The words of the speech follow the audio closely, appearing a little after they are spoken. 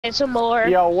And some more.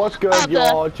 Yo, what's good,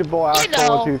 y'all? It's your boy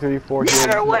Oshawott 234 here.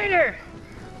 Neverwinter.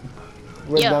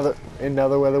 With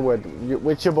another weather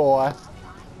with your boy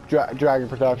Dragon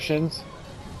Productions.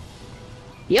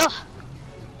 Yeah.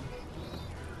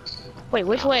 Wait,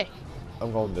 which way?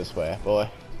 I'm going this way, boy.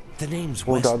 The name's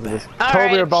We'll go to Westback. this. Tell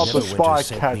me about the spy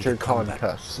Neverwinter catcher come back.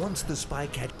 contest. Once the spy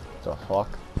catcher. The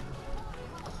fuck?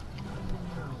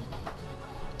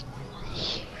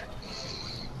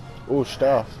 Ooh,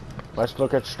 stuff. Let's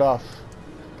look at stuff.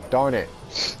 Darn it.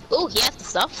 Ooh, yes, the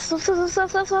stuff.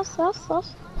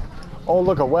 Oh,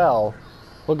 look, a well.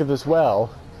 Look at this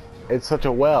well. It's such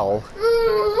a well.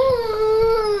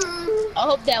 I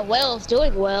hope that well's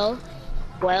doing well.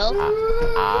 Well.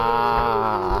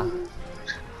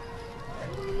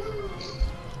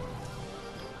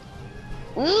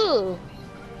 Ooh.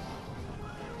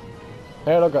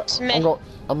 Hey, look,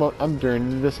 I'm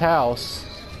doing this house.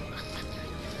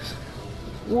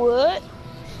 What?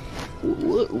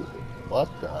 What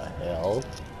the hell?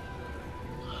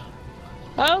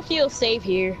 I don't feel safe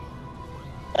here.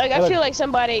 Like, I feel like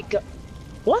somebody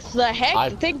what the heck?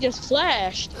 The thing just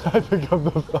flashed. I think I'm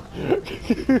the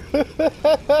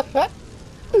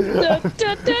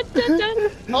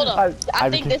Hold on. I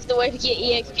think this is the way to get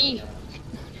EXP.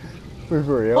 For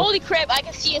real? Holy crap, I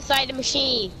can see inside the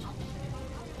machine.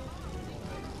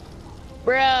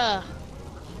 Bruh.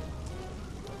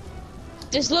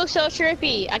 This looks so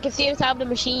trippy. I can see inside the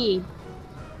machine.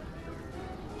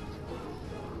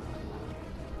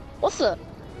 What's up?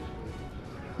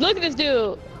 Look at this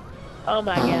dude. Oh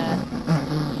my god.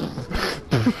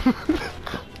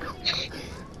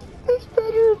 There's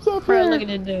bedrooms up Bro, here. look at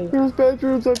this dude. There's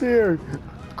bedrooms up here.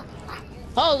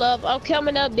 Hold up, I'm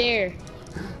coming up there.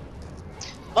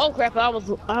 Oh crap, I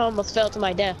almost fell to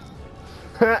my death.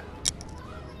 Derp.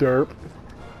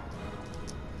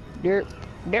 Derp.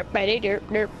 Derp, buddy, derp,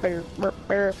 derp, derp, derp,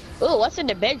 derp. Ooh, what's in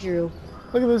the bedroom?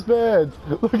 Look at this bed.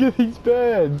 Look at these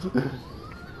beds.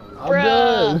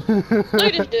 Bruh. Look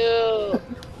at this dude.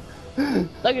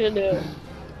 Look at this dude.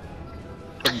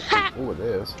 Ha! Oh, it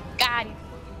is. Got him.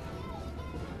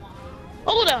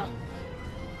 Hold up.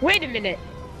 Wait a minute.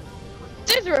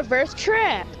 This is a reverse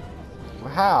trap.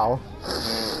 How?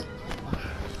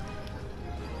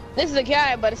 This is a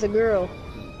guy, but it's a girl.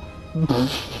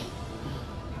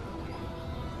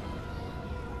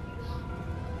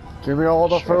 Give me all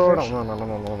the food.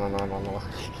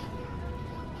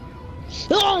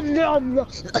 Oh no, no.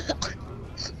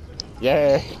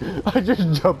 Yeah, I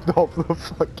just jumped off the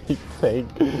fucking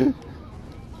thing.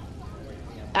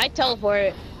 I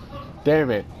teleported. Damn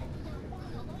it.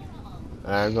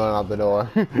 I'm going out the door.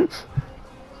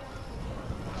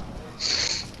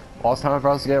 Well, it's time for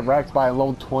us to get wrecked by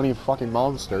low 20 fucking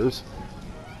monsters.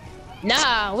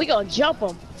 Nah, we gonna jump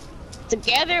them.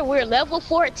 Together, we're level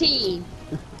 14.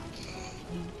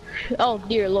 Oh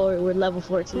dear lord, we're level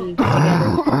 14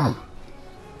 together.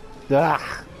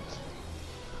 Ah.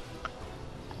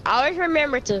 Always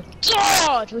remember to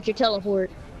dodge with your teleport.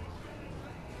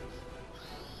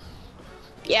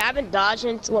 Yeah, I've been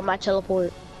dodging with my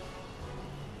teleport.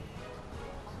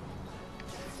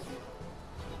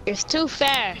 It's too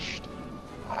fast.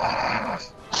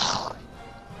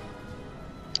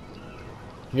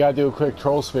 You gotta do a quick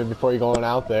troll spin before you're going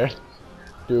out there.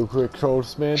 Do a quick troll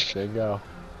spin, then go.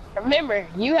 Remember,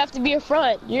 you have to be in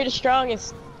front. You're the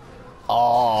strongest.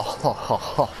 Oh,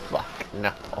 fuck,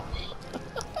 no.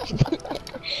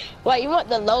 What, you want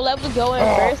the low level to go in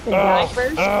first and die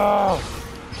first?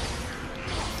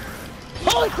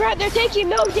 Holy crap, they're taking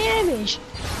no damage!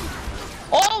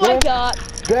 Oh my god!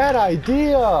 Bad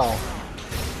idea! Oh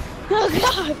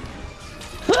god!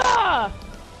 Ah!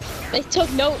 They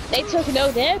took no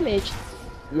damage.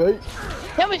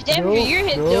 How much damage are your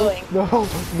hits doing? No,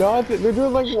 nothing. They're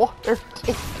doing like 1 or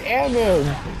 2 damage.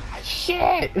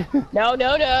 Shit! No.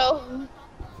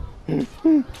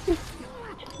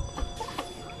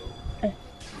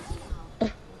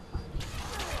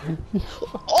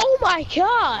 Oh my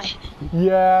god!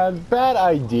 Yeah, bad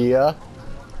idea.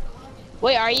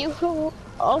 Wait, are you?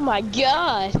 Oh my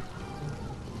god!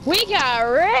 We got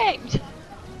wrecked!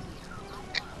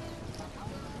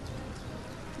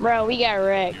 Bro, we got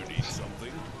wrecked.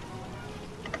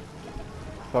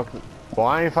 Fuck. Well,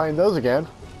 I ain't find those again.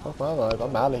 Fuck my life.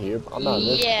 I'm out of here. I'm not in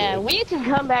this Yeah, shit. we can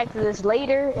come back to this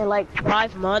later in like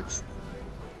 5 months.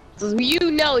 So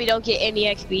you know we don't get any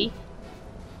XP.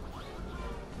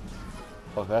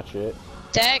 Fuck that shit.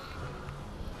 Tech,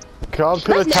 Come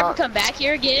to let's the never tower. come back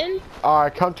here again.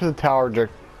 Alright, come to the tower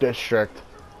district.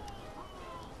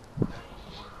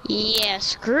 Yeah,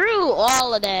 screw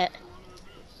all of that.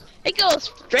 It goes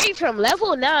straight from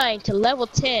level 9 to level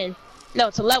 10. No,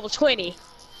 to level 20.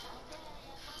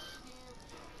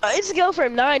 It's go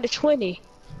from 9 to 20.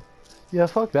 Yeah,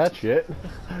 fuck that shit.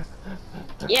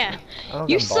 Yeah. I don't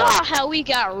You get saw balls. how we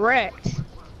got wrecked.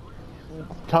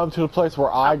 Come to the place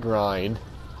where I grind.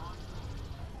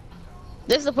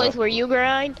 This is the place where you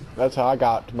grind? That's how I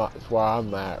got to where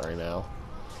I'm at right now.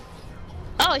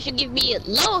 Oh, it should give me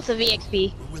loads of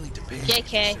EXP.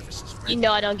 JK. You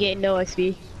know I don't get no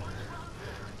XP.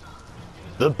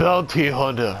 The bounty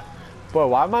hunter. Boy,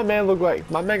 why my man look like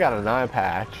my man got a 9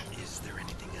 patch? Is there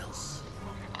anything else?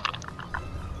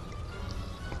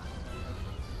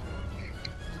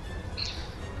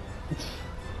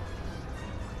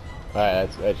 Alright,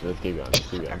 let's keep going. Let's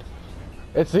keep going.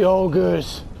 It's the old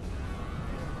goose.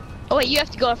 Oh wait, you have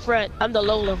to go up front. I'm the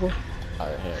low level.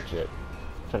 Alright, hand shit.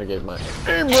 Trying to get my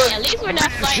Hey, at least we're not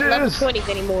fighting level 20s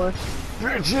anymore.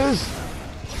 bitches.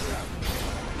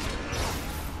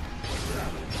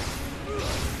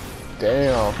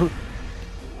 Damn.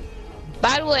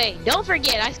 By the way, don't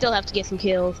forget I still have to get some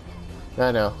kills.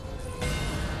 I know.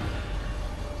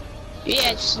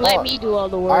 Yeah, just let me do all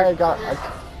the work. I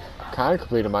kind of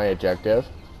completed my objective.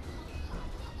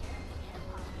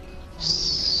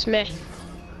 Smash.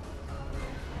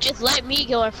 Just let me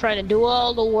go in front and do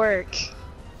all the work.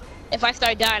 If I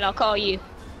start dying, I'll call you.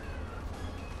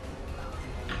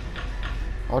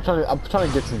 I'm trying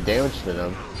to get some damage to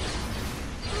them.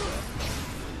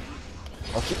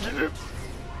 Oh shit.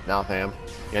 Now fam.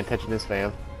 You ain't touching this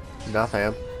fam. Now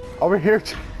fam. Over here.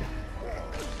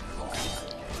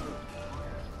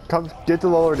 Come get the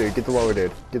lower dude, get the lower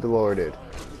dude, get the lower dude.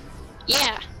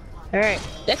 Yeah. Alright.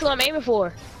 That's what I'm aiming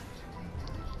for.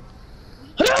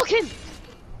 Hadouken!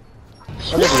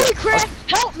 Holy crap!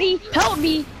 Help me! Help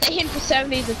me! They hit for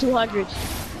 70s and 200s.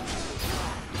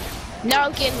 Now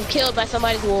I'm getting killed by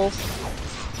somebody's wolf.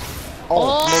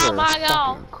 Oh my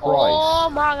god! Oh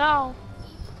my god!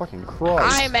 Fucking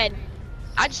Christ!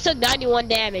 I just took 91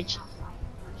 damage.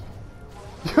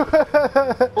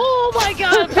 Oh my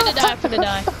god! I'm finna die! I'm finna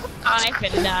die! I'm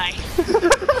finna die!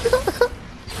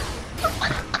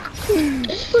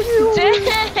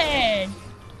 Dead!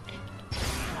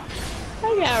 I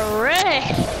got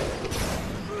wrecked!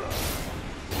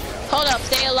 Hold up,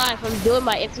 stay alive. I'm doing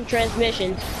my instant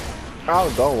transmission.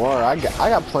 Oh, don't worry. I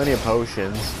got plenty of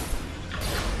potions.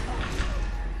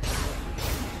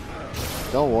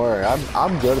 Don't worry.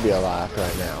 I'm good to be alive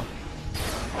right now.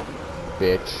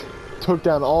 Bitch. Took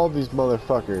down all these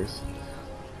motherfuckers.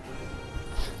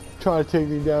 Trying to take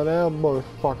me down now,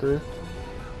 motherfucker.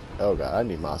 Oh god, I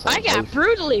need my I got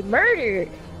brutally murdered.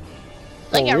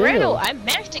 Like I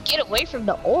managed to get away from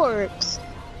the orcs.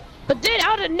 But then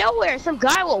out of nowhere, some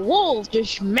guy with wolves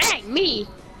just smacked me.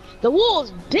 The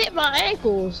wolves bit my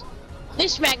ankles. They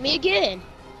smacked me again.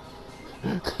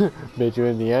 Bit you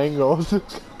in the ankles.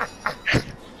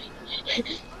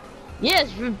 Yes,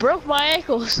 it broke my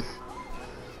ankles.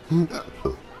 Trying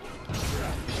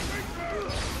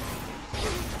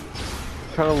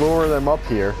to lure them up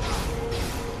here.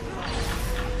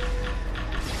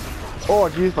 Oh, I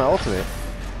can use my ultimate.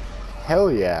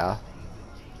 Hell yeah.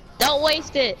 Don't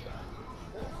waste it.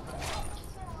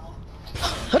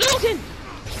 Hadouken!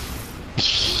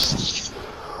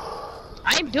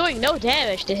 I'm doing no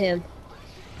damage to him.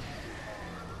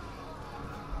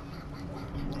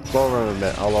 Lower him a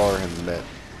bit. I'll lower him a bit.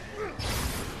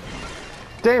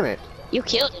 Damn it! You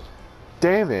killed him.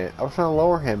 Damn it! I was trying to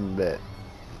lower him a bit.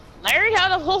 Learn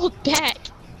how to hold back.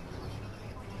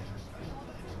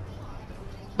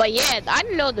 But yeah, I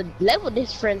didn't know the level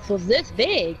difference was this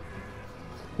big.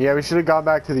 Yeah, we should have gone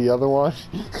back to the other one.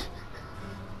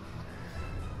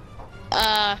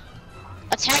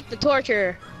 Attack the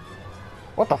torturer.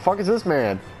 What the fuck is this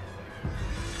man?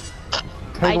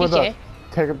 Take him with us.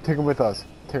 Take him with us.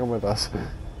 Take him with us.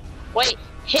 Wait,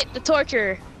 hit the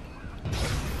torturer.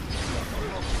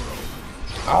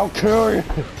 I'll kill you.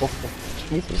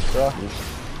 Jesus Christ.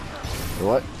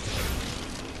 What?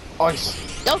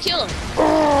 Ice. Don't kill him.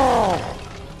 Oh!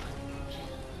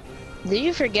 Did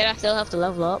you forget I still have to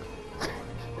level up?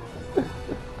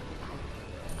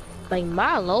 Like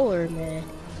my lower, man.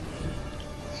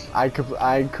 I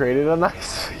created a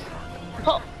nice.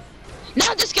 Oh,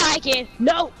 not this guy again.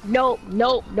 No, no,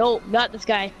 no, no, not this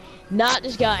guy. Not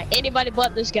this guy. Anybody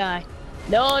but this guy.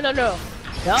 No, no, no.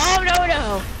 No, no,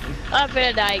 no. I'm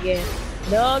finna die again.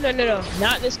 No, no, no, no.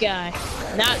 Not this guy.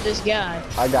 Not this guy.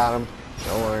 I got him.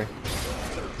 Don't worry.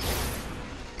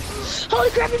 Holy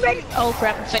crap, he made it. Oh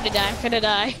crap, I'm finna die. I'm finna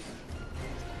die.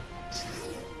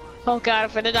 Oh god, I'm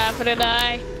finna die. I'm finna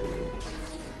die.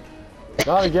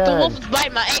 Not again. The wolf is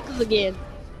biting my ankles again.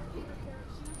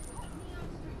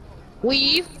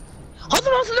 Weave. Hold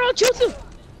on, jutsu.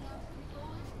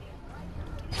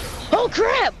 Oh Oh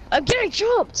crap! I'm getting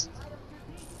jumped!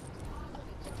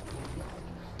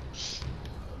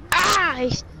 Ah!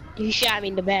 He shot me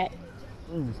in the back.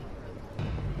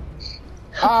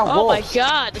 Ah, Oh my wolves.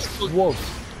 god! Wolves.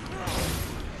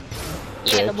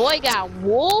 Yeah, the Bitch. boy got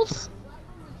wolves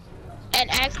and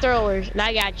axe throwers, and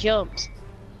I got jumped.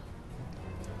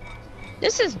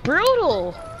 This is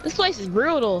brutal. This place is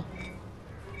brutal.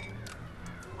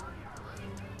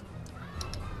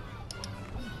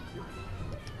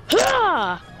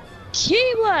 Ha!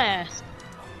 Key blast.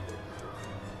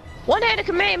 One-handed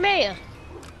Kamehameha.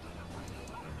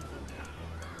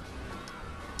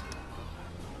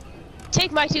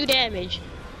 Take my 2 damage.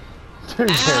 Damn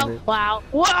Ow! it. Wow!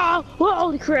 Wow!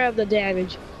 Holy crap! The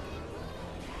damage.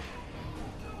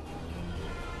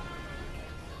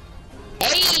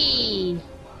 Hey!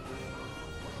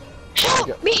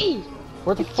 Help me!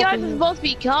 What the You fuck guys are are you? supposed to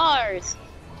be cars.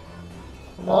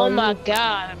 Oh my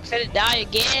god! I'm gonna die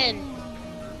again.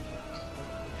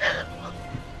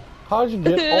 How'd you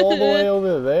get all the way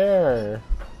over there?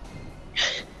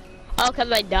 Oh,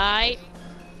 cause I died.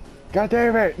 God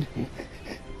damn it!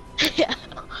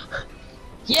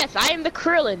 Yes, I am the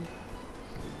Krillin.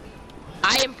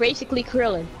 I am basically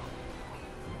Krillin.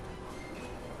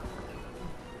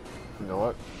 You know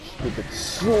what? Stupid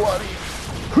slutty.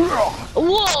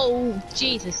 Whoa!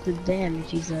 Jesus, the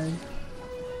damage he's done.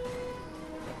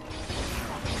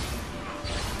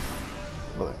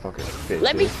 Motherfucker bitches.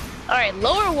 Let me. All right,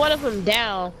 lower one of them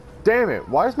down. Damn it!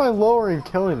 Why is my lowering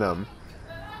killing them?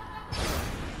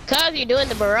 Cause you're doing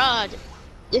the barrage.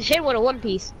 Just hit with a one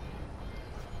piece.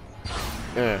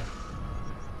 Eh.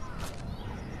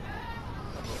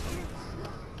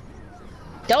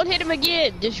 Don't hit him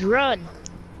again. Just run.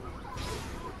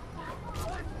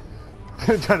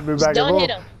 Trying to move back Don't and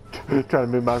hit forth. him. Trying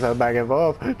to move myself back and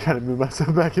forth. Trying to move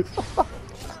myself back and forth.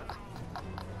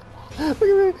 Look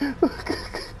at me.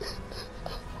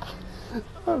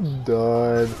 I'm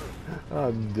done.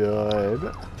 I'm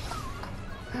done.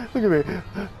 Look at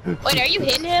me. Wait, are you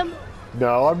hitting him?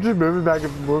 No, I'm just moving back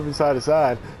and moving side to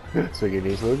side.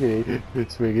 Swingity, swingity,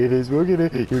 swingity,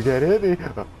 swingity. You can't hit me.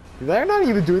 They're not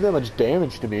even doing that much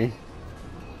damage to me.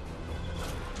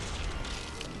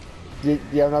 You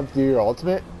have enough to do your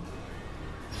ultimate?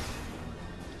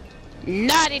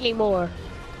 Not anymore.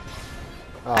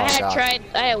 Oh, I had God. tried.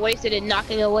 I had wasted it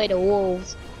knocking away the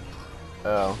wolves.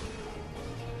 Oh.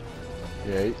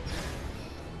 Yay.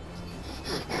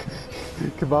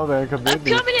 Come on, man, come I'm in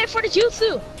me. coming in for the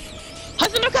jutsu.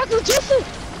 Hazunakaku jutsu.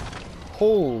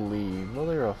 Holy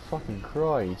mother of fucking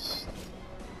Christ.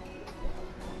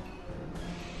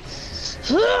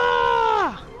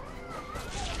 Ah!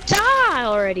 Die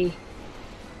already.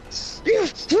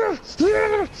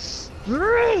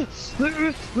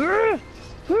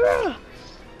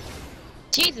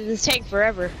 Jesus, this takes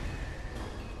forever.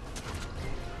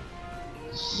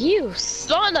 You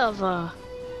son of a...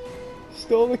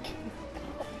 Stole the key.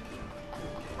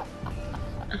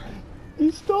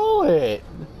 You stole it.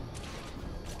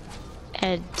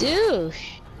 A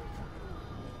douche.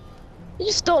 You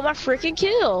just stole my freaking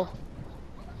kill.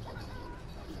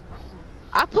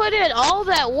 I put in all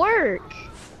that work.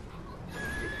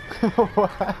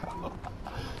 Wow.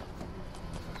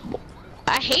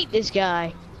 I hate this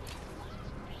guy.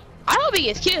 I hope he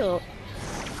gets killed.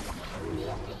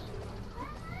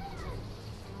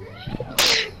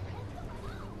 Just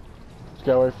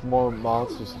gotta wait for more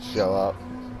monsters to show up.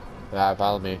 Yeah,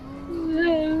 follow me.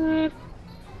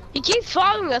 He keeps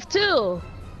following us too. Oh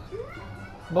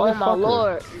my Motherfucker.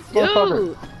 lord. Motherfucker.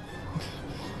 Dude.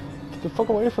 Get the fuck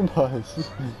away from us.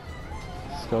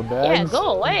 Scumbags. Yeah,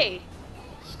 go away.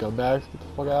 Scumbags, get the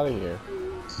fuck out of here.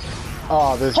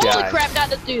 Oh, this Holy guy. crap, not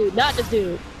this dude. Not this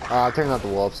dude. Taking out the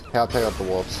wolves. I'll take out the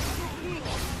wolves.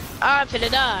 I'm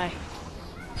finna die.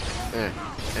 Eh.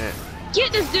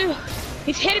 Get this dude.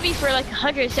 He's hitting me for like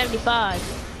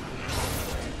 175.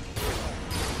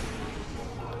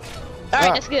 Alright,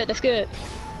 Ah. that's good, that's good.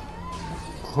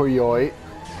 Hoi-oi.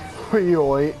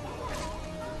 Hoi-oi.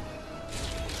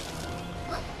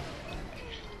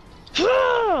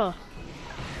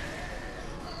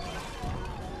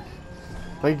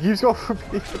 Like, he keeps going for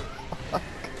me.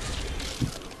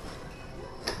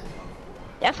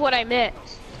 That's what I meant.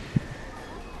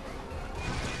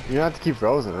 You don't have to keep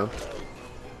frozen him.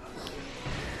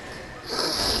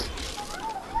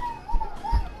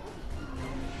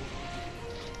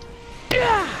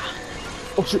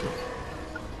 Oh shit.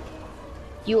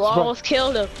 You almost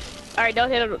killed him. Alright, don't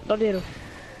hit him. Don't hit him.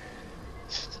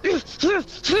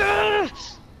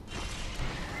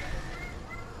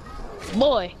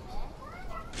 Boy.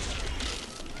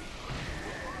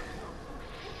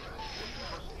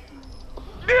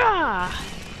 Ah!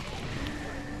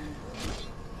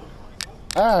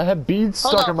 Ah, I had beads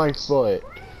Hold stuck on. in my foot.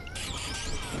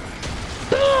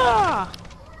 Ah!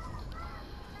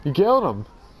 You killed him.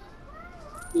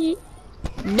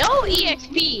 No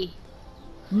EXP.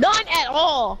 None at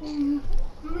all.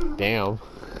 Damn.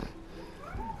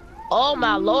 Oh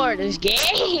my lord, this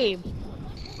game.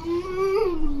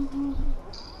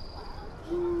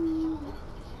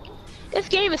 This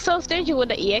game is so stingy with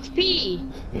the EXP.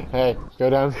 Hey, go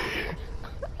down.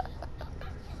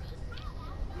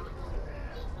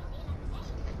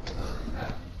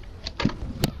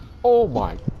 Oh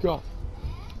my god.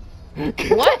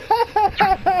 What?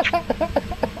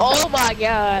 Oh my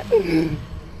god.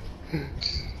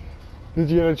 Did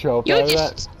you get a trophy You out of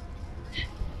just... that?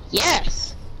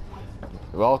 Yes.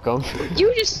 You're welcome.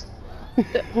 You just...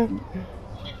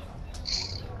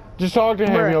 Just talk to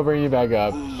him, Bruh. he'll bring you back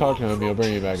up. Just talk to him, he'll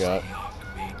bring you back up.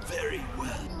 Very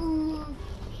well.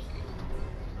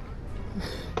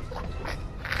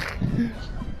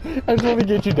 I just want to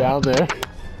get you down there.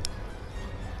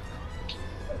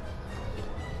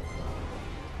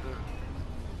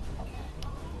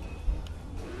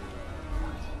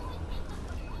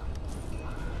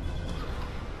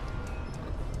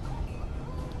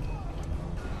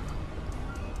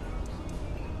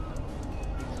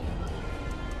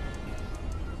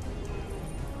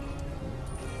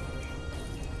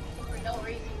 For no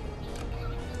reason.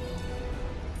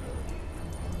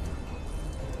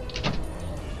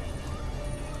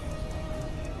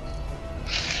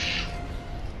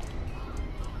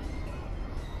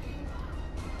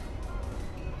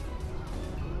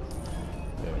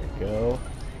 There we go.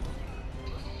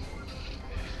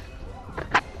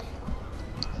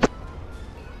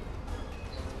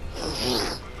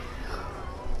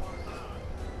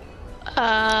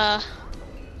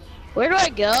 Where do I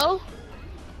go?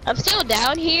 I'm still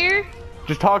down here.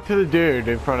 Just talk to the dude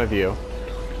in front of you.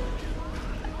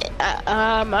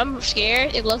 I'm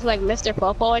scared. It looks like Mr.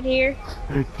 Popo in here.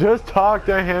 Just talk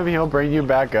to him, he'll bring you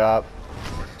back up.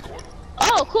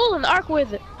 Oh, cool, an arc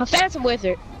wizard. A phantom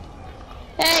wizard.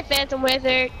 Hey, phantom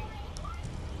wizard.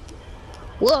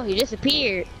 Whoa, he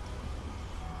disappeared.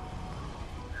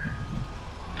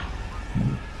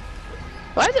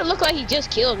 Why does it look like he just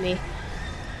killed me?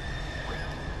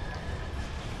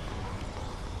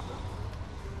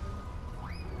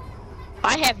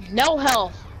 I have no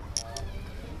health.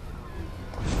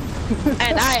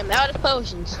 And I am out of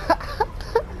potions.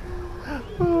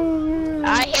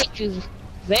 I hate you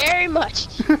very much.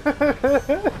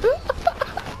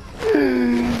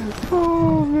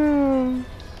 Oh man.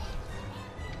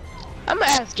 I'm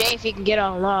gonna ask Jay if he can get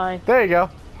online. There you go.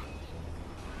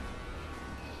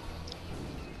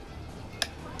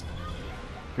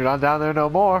 You're not down there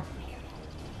no more.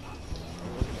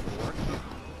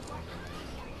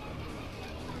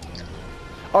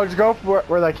 Oh, just go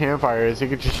where that campfire is. He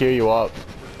can just cheer you up.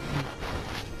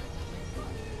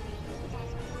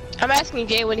 I'm asking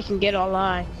Jay when he can get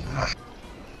online.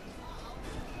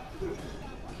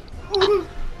 You're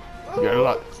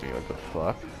not. What the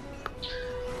fuck?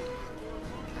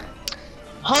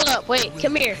 Hold up, wait,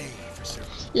 come here.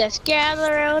 Let's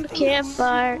gather around the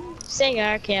campfire, sing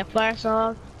our campfire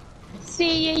song.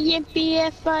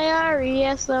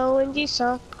 C-A-M-P-F-I-R-E-S-O-N-G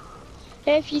song.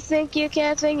 If you think you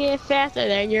can sing it faster,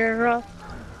 then you're wrong.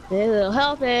 It'll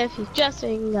help if you just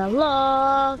sing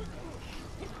along.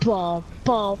 Boom,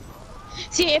 boom.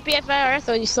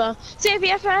 C-A-M-P-F-I-R-E-S-O-N-G song.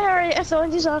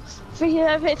 C-A-M-P-F-I-R-E-S-O-N-G song.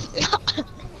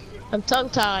 I'm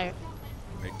tongue tired.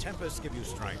 May tempest give you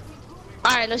strength.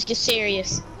 Alright, let's get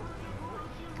serious.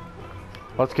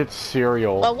 Let's get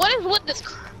cereal. Well, what is with this?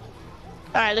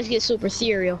 Alright, let's get super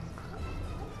cereal.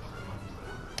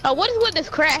 Oh, what is with this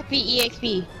crappy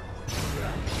EXP?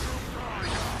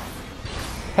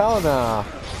 Hell nah.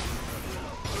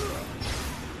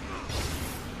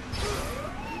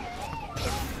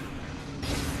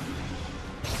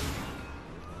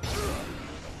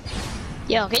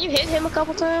 Yo, can you hit him a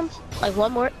couple times? Like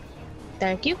one more?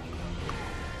 Thank you.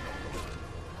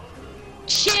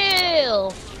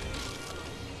 Chill!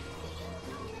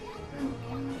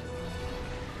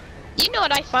 You know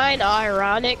what I find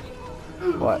ironic?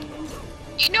 What?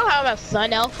 You know how I'm a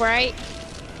sun elf, right?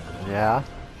 Yeah.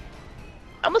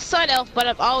 I'm a sun elf, but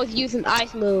I'm always using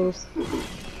ice moves.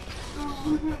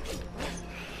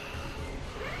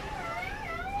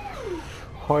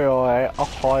 Ahoy, ahoy,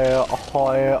 ahoy,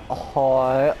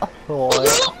 ahoy, ahoy.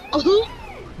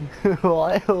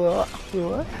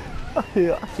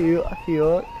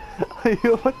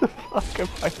 What the fuck am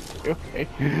I doing?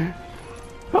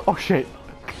 Oh shit.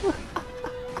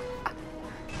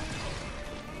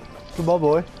 Come on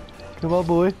boy. Come on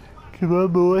boy. Come on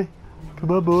boy.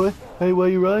 Come on, boy. Hey, why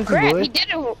you running, Crap, boy? he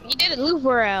did a loop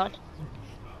around.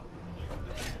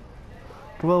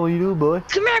 Come on, what you doing, boy?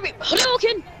 Come here, me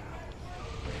Hadouken!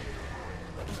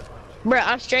 Bruh,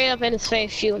 I'm straight up in his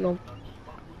face shooting him.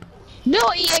 No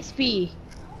EXP!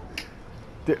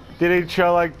 Did it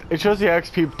show, like, it shows the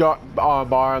XP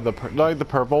bar on the, like, the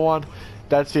purple one?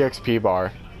 That's the XP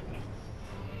bar.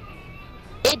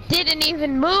 It didn't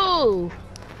even move!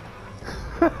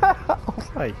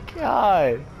 Oh my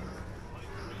god.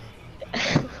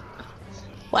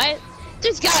 What?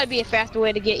 There's gotta be a faster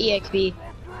way to get EXP.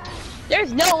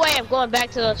 There's no way I'm going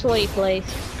back to the 20 place.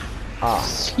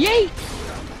 Ah. Yay!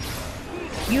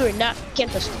 You are not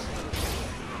campus.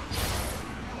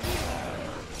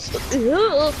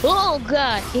 Oh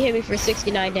god, he hit me for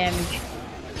 69 damage.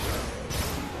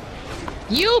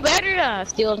 You better not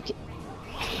steal the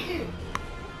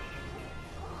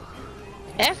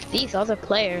F these other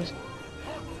players.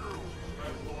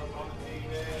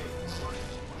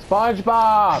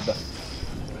 SpongeBob!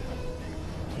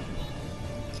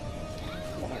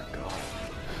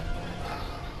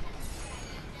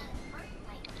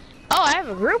 Oh, I have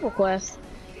a group request.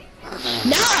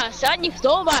 Nah, son, you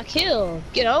stole my kill.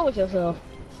 Get on with yourself.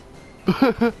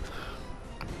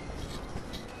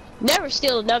 Never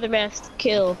steal another man's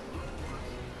kill.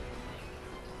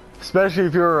 Especially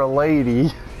if you're a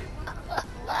lady.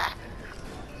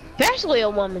 Especially a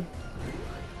woman.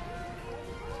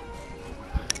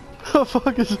 The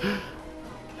fuck is... This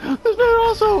man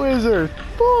also a wizard!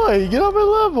 Boy, get on my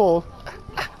level!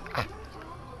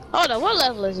 Hold on, what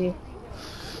level is he?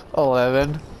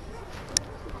 11.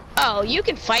 Oh, you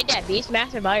can fight that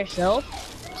Beastmaster by yourself?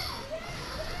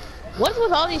 What's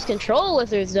with all these control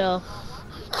wizards, though?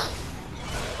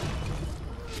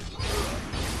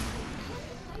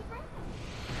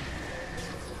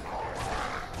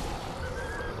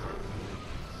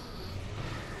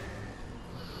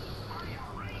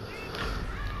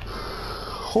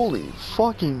 Holy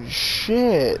fucking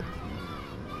shit!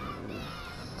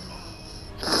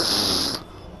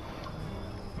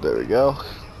 There we go.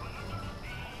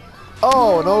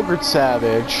 Oh, an ogre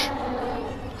savage.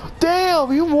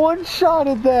 Damn, you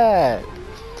one-shotted that!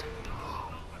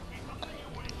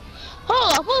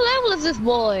 Hold on, what level is this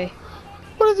boy?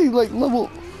 What is he, like, level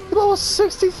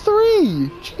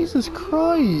 63? Jesus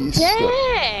Christ!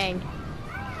 Dang!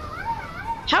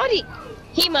 How did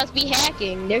he must be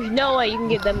hacking. There's no way you can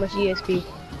get that much EXP.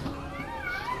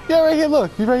 Yeah, right here, look,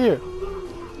 he's right here.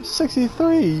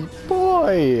 63,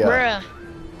 boy! Bruh.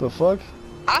 The fuck?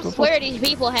 I swear these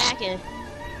people hacking.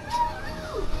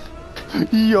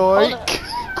 Yoink!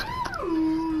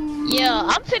 Yeah,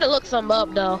 I'm finna look some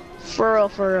up though. For real,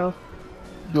 for real.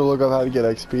 You'll look up how to get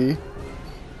XP.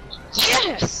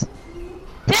 Yes!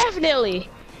 Definitely!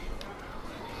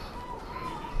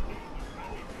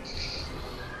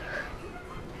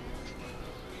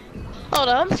 Hold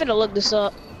on, I'm finna look this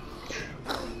up.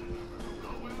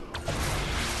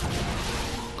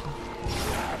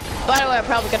 By the way, I'm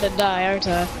probably gonna die, aren't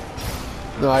I?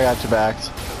 No, I got your backs.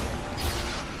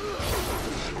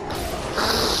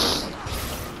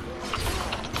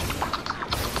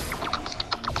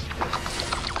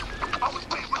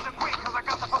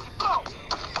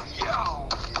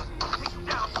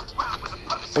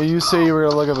 And you say you were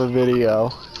gonna look up a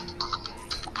video.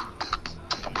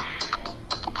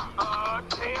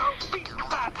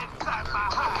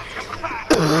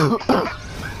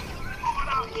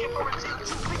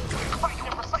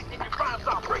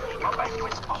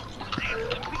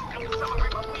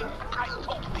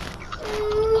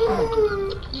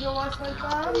 You don't want to play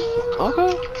Bob?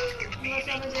 Okay. You want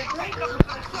something different?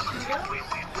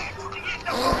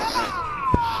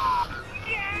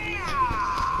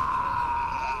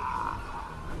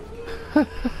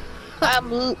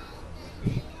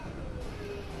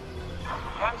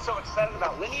 I'm so excited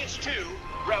about Lineage 2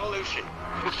 Revolution.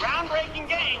 The groundbreaking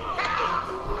game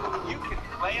you can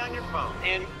play on your phone.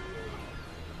 And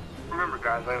remember,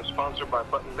 guys, I am sponsored by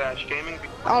Button Dash Gaming.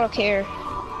 I don't care.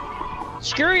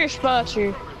 Screw your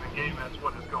sponsor. The game, that's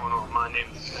what is going on. My name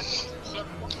is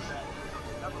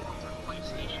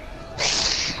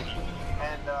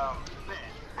and man,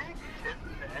 big tip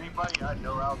to anybody I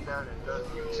know out there that does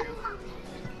YouTube.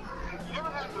 You ever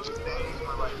have those days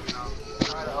where, like, you know, you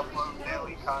try to upload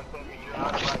daily content and you're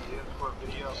out of ideas for a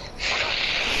video?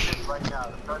 Just right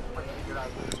now, start putting good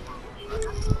ideas for a video.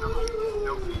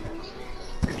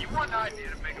 If you want an idea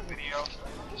to make a video,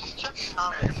 check the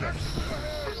comment section.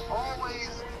 There's always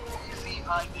an easy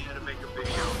idea to make a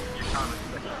video in your comment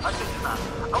section. I think about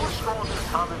it. I was scrolling through the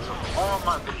comments of all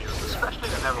my videos, especially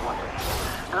the Neverwinter.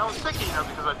 And I was thinking, you know,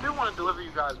 because I do want to deliver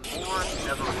you guys more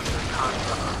Neverwinter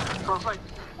content. So I was like,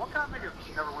 what can I make a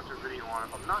Neverwinter video on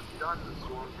if I'm not done with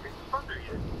Storm King Thunder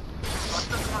yet?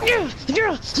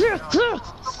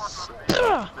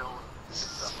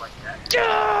 Stuff like that.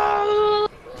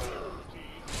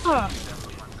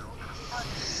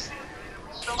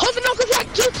 Hold the knuckles like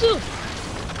jutsu!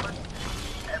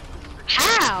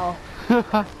 How?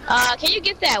 Can you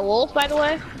get that wolf, by the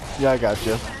way? Yeah, I got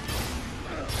you. I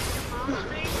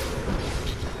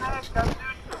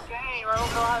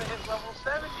don't know how to hit level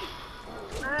 70.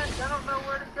 Max, I don't know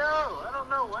where to go. I don't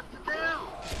know what to do.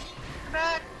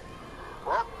 Max.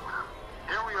 Well,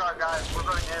 here we are, guys. We're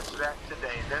going to answer that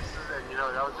today. This is, you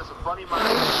know, that was just a funny mind,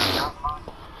 not my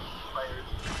players.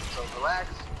 So relax,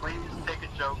 please take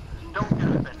a joke. Don't get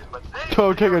offended. But today,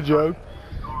 Don't take a joke.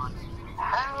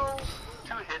 How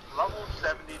to hit level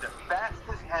 70 the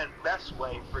fastest and best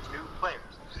way for new players.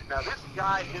 Now, this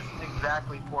guide isn't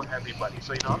exactly for everybody,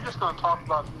 so, you know, I'm just going to talk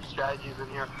about a few strategies in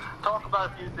here, talk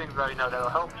about a few things that, you know, that'll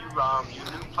help you, you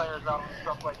new players out and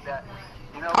stuff like that.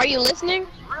 You know, Are you listening?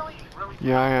 It's really, really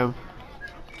Yeah, I am.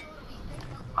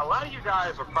 a lot of you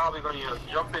guys are probably going to, you know,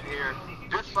 jump in here,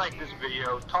 dislike this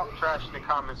video, talk trash in the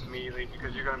comments immediately,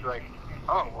 because you're going to be like,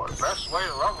 oh, well, the best way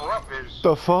to level up is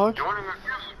The fuck? joining a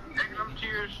group, taking them to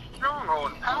your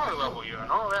stronghold and power level you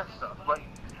and all that stuff. But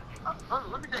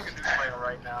let me take a new player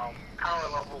right now, power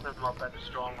level him up at the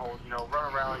stronghold, you know,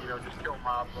 run around, you know, just kill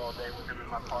mobs all day with him in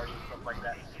my party and stuff like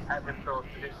that. Have him throw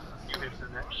units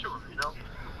in that, sure, you know.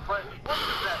 But what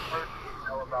does that person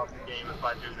know about the game if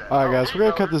I do that? Alright guys, we're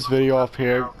gonna cut this video off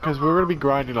here because we're gonna be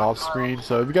grinding off screen.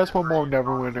 So if you guys want more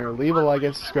Neverwinter, leave a like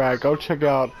and subscribe. Go check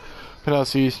out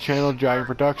Penelope's channel, Dragon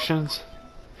Productions.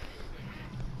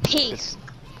 Peace.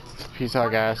 Peace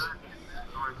out, guys.